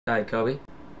Alright, Kobe.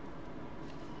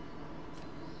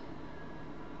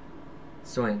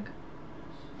 Swing.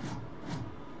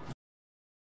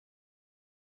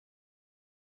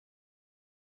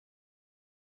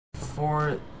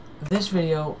 For this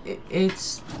video,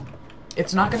 it's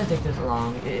not gonna take this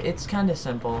long. It's kind of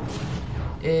simple.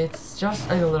 It's just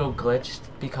a little glitched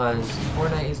because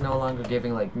Fortnite is no longer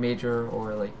giving like major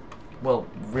or like, well,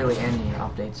 really any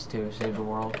updates to Save the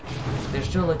World. There's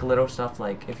still like little stuff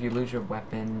like if you lose your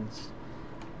weapons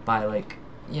by like,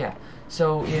 yeah.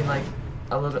 So in like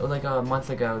a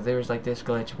month ago, there was like this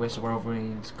glitch with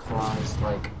Wolverine's claws.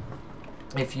 Like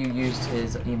if you used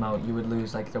his emote, you would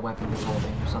lose like the weapon you're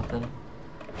holding or something.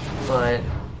 But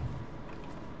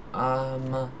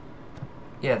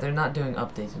yeah, they're not doing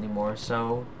updates anymore,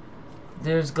 so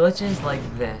there's glitches like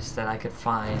this that I could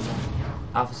find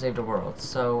off of Save the World.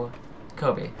 So,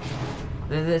 Kobe,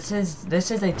 this is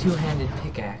a two-handed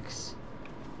pickaxe.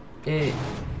 It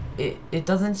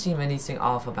doesn't seem anything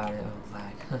off about it. Oh,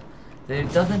 lag. There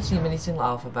doesn't seem anything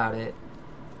off about it,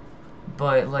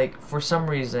 but like for some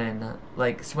reason,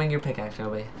 like swing your pickaxe,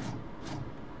 Kobe.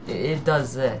 It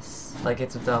does this, like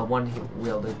it's the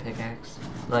one-wielded pickaxe,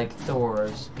 like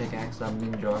Thor's pickaxe,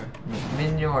 Mjolnir.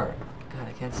 God,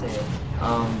 I can't say it.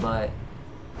 But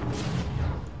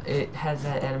it has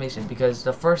that animation because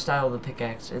the first style of the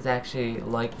pickaxe is actually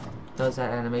like does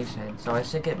that animation. So I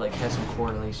think it like has some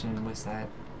correlation with that.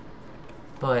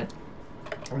 But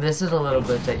this is a little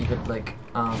bit that you could like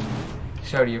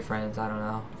show to your friends. I don't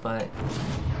know, but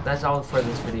that's all for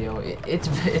this video.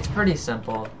 It's pretty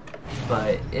simple.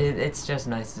 But it's just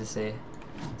nice to see.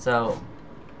 So,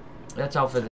 that's all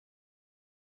for this.